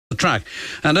track.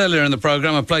 And earlier in the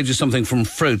programme, I played you something from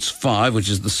Fruits 5, which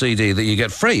is the CD that you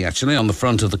get free, actually, on the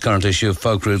front of the current issue of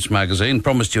Folk Roots magazine.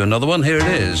 Promised you another one. Here it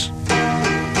is.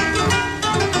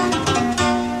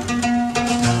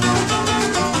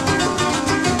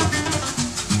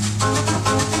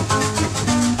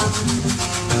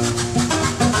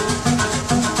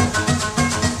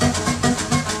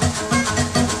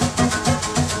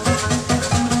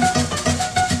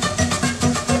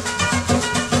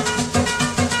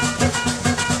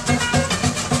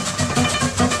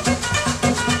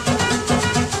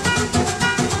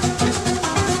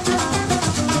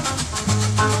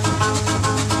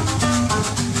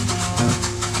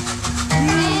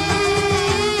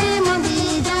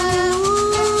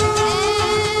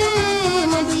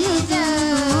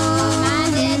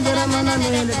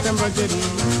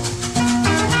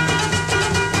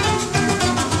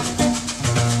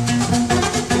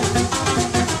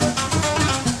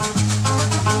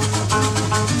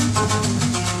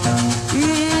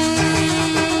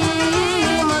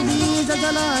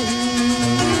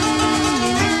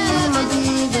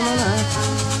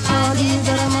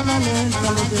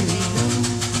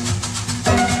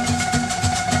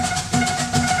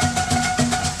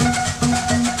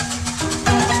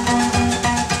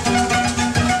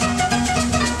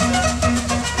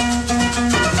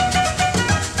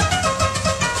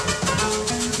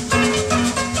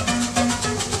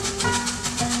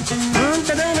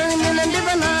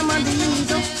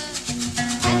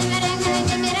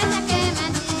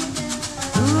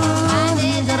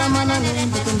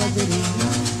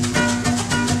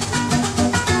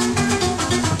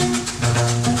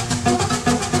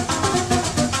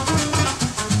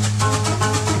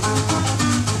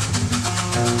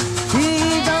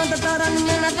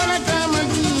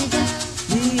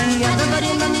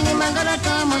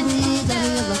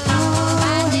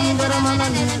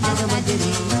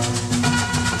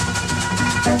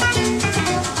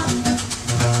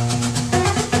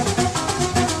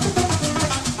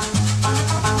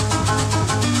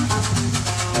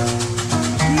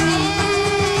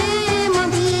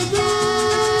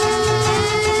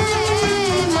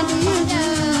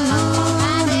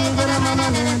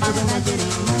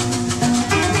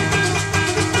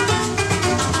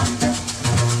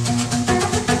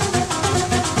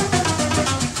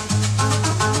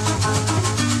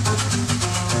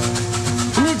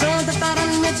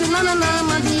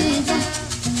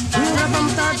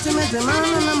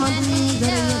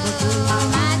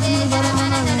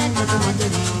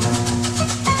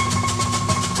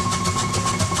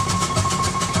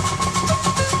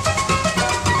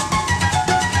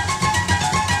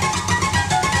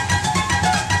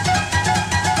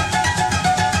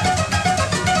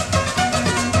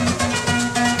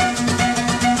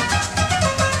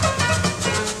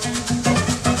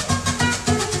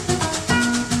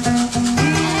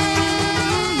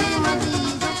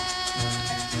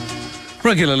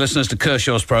 Regular listeners to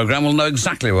Kershaw's programme will know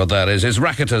exactly what that is. It's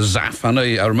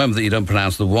Rakotozafy. I remember that you don't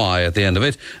pronounce the Y at the end of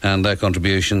it, and their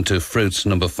contribution to Fruits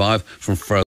number 5 from